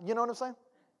 You know what I'm saying?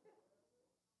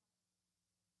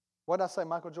 What did I say,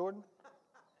 Michael Jordan?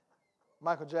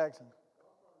 Michael Jackson.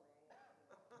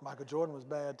 Michael Jordan was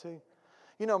bad too.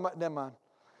 You know, never mind.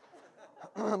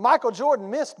 Michael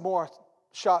Jordan missed more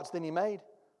shots than he made.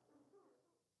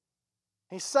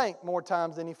 He sank more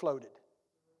times than he floated,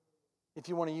 if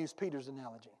you want to use Peter's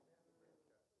analogy.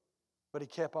 But he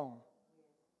kept on.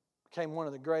 Became one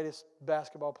of the greatest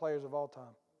basketball players of all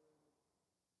time.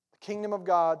 The kingdom of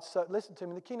God, listen to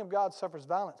me, the kingdom of God suffers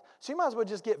violence. So you might as well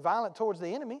just get violent towards the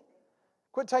enemy.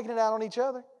 Quit taking it out on each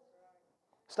other.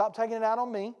 Stop taking it out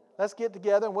on me. Let's get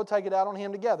together and we'll take it out on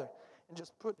him together. And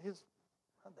just put his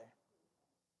right there.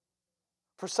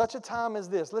 For such a time as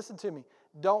this, listen to me.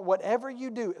 Whatever you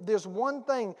do, there's one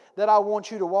thing that I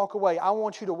want you to walk away. I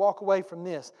want you to walk away from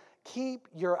this. Keep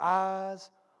your eyes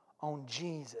on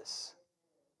Jesus.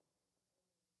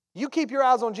 You keep your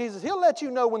eyes on Jesus. He'll let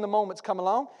you know when the moments come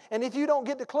along. And if you don't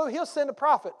get the clue, He'll send a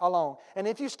prophet along. And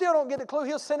if you still don't get the clue,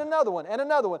 He'll send another one and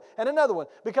another one and another one.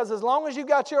 Because as long as you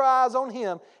got your eyes on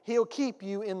Him, He'll keep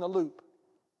you in the loop.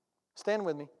 Stand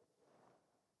with me.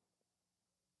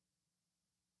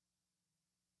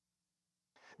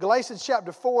 Galatians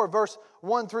chapter 4, verse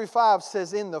 1 through 5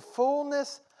 says, in the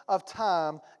fullness of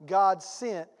time, God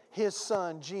sent His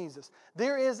Son, Jesus.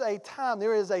 There is a time,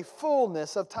 there is a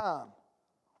fullness of time.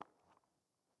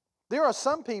 There are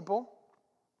some people,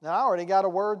 now I already got a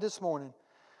word this morning.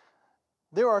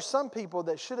 There are some people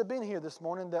that should have been here this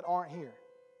morning that aren't here.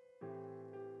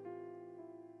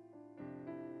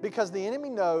 Because the enemy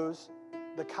knows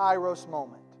the Kairos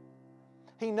moment.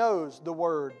 He knows the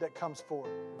word that comes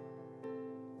forth.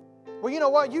 Well, you know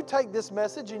what? You take this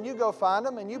message and you go find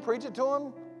them and you preach it to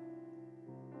them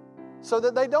so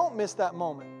that they don't miss that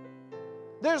moment.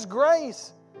 There's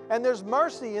grace and there's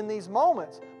mercy in these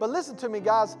moments. But listen to me,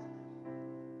 guys.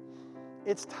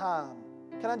 It's time.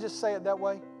 Can I just say it that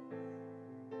way?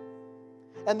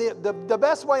 And the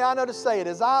best way I know to say it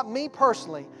is me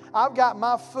personally, I've got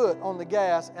my foot on the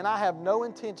gas and I have no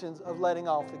intentions of letting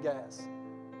off the gas.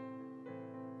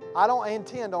 I don't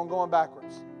intend on going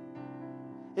backwards.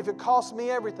 If it costs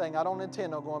me everything, I don't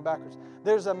intend on going backwards.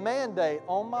 There's a mandate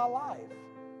on my life.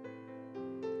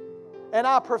 And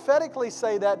I prophetically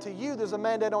say that to you, there's a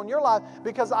mandate on your life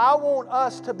because I want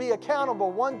us to be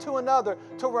accountable one to another,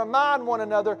 to remind one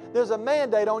another there's a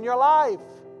mandate on your life.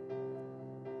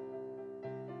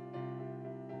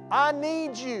 I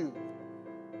need you.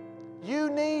 You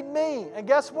need me. And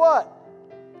guess what?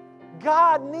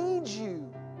 God needs you.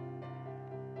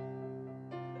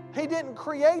 He didn't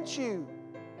create you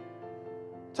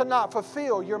to not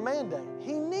fulfill your mandate.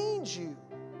 He needs you.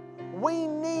 We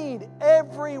need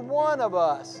every one of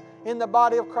us in the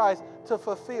body of Christ to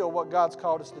fulfill what God's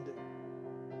called us to do.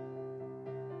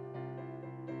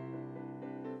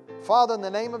 Father, in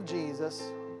the name of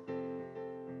Jesus,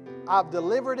 I've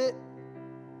delivered it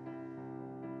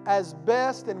as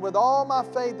best and with all my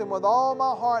faith and with all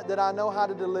my heart that I know how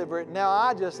to deliver it. Now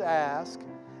I just ask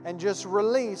and just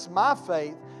release my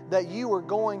faith that you are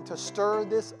going to stir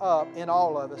this up in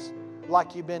all of us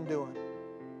like you've been doing.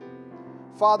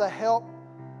 Father, help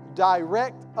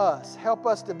direct us. Help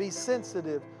us to be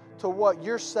sensitive to what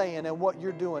you're saying and what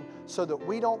you're doing so that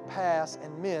we don't pass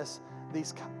and miss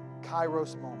these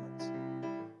Kairos moments.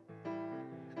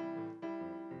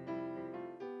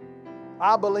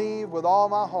 I believe with all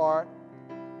my heart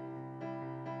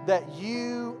that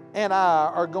you and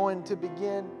I are going to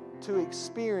begin to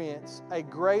experience a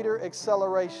greater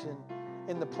acceleration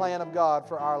in the plan of God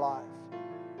for our life.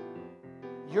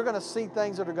 You're going to see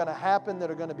things that are going to happen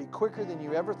that are going to be quicker than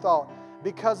you ever thought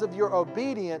because of your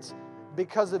obedience,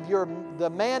 because of the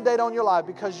mandate on your life,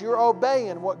 because you're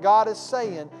obeying what God is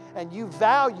saying and you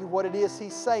value what it is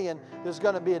He's saying. There's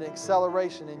going to be an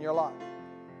acceleration in your life.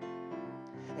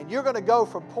 And you're going to go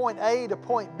from point A to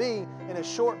point B in a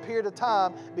short period of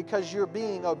time because you're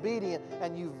being obedient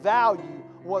and you value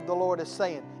what the Lord is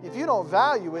saying. If you don't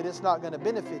value it, it's not going to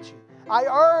benefit you. I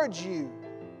urge you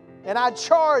and I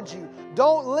charge you,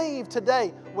 don't leave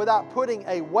today without putting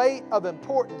a weight of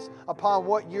importance upon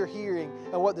what you're hearing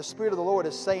and what the Spirit of the Lord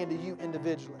is saying to you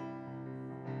individually.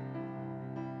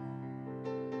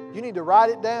 You need to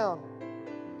write it down.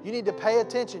 You need to pay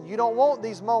attention. You don't want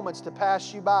these moments to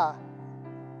pass you by.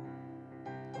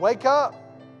 Wake up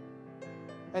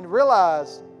and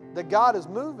realize that God is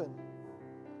moving.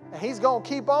 And He's going to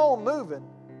keep on moving.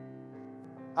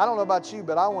 I don't know about you,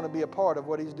 but I want to be a part of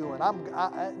what He's doing.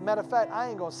 Matter of fact, I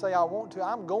ain't going to say I want to.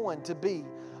 I'm going to be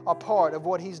a part of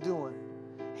what He's doing.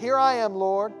 Here I am,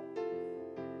 Lord.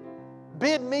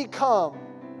 Bid me come.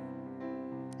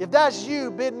 If that's you,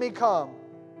 bid me come.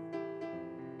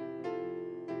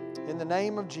 In the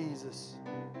name of Jesus.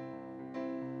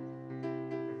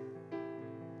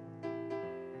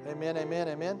 Amen, amen,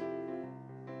 amen.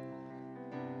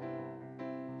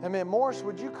 Amen. Morris,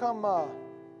 would you come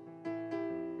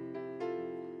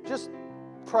just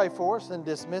pray for us and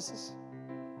dismiss us?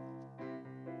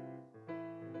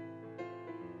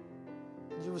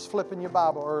 You was flipping your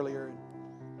Bible earlier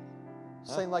and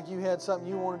seemed like you had something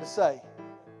you wanted to say.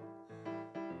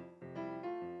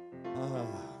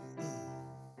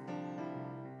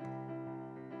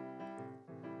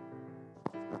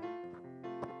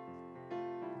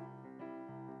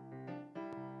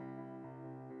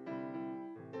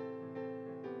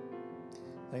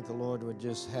 I think the Lord would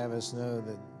just have us know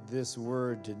that this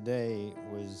word today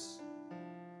was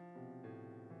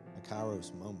a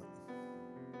Kairos moment.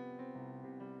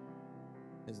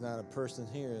 There's not a person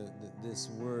here that this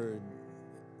word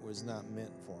was not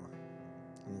meant for.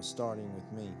 And starting with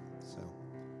me. So,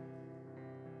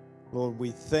 Lord,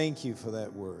 we thank you for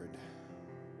that word.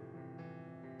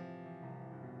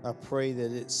 I pray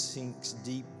that it sinks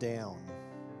deep down.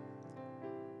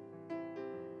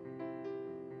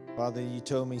 Father, you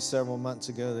told me several months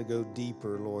ago to go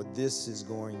deeper, Lord. This is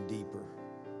going deeper.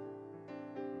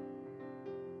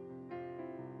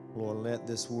 Lord, let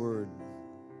this word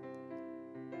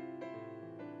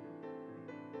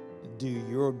do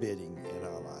your bidding in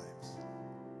our lives.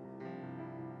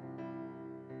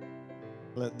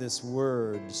 Let this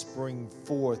word spring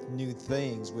forth new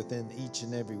things within each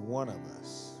and every one of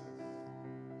us.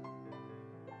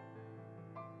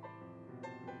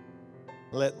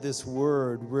 Let this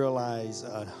word realize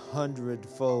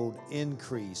 100-fold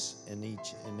increase in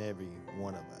each and every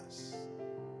one of us.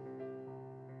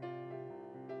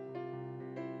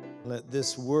 Let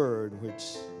this word,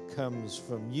 which comes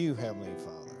from you, Heavenly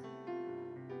Father,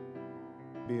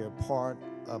 be a part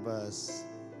of us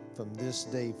from this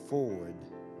day forward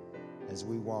as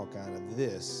we walk out of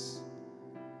this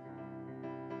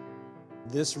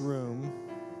room,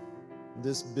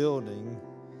 this building,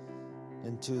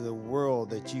 into the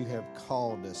world that you have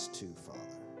called us to, Father.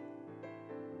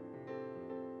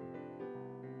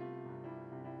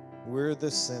 We're the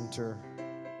center,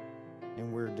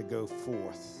 and we're to go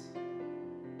forth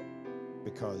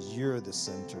because you're the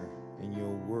center and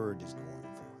your word is going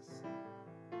forth.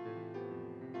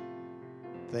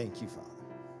 Thank you, Father.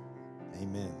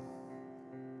 Amen.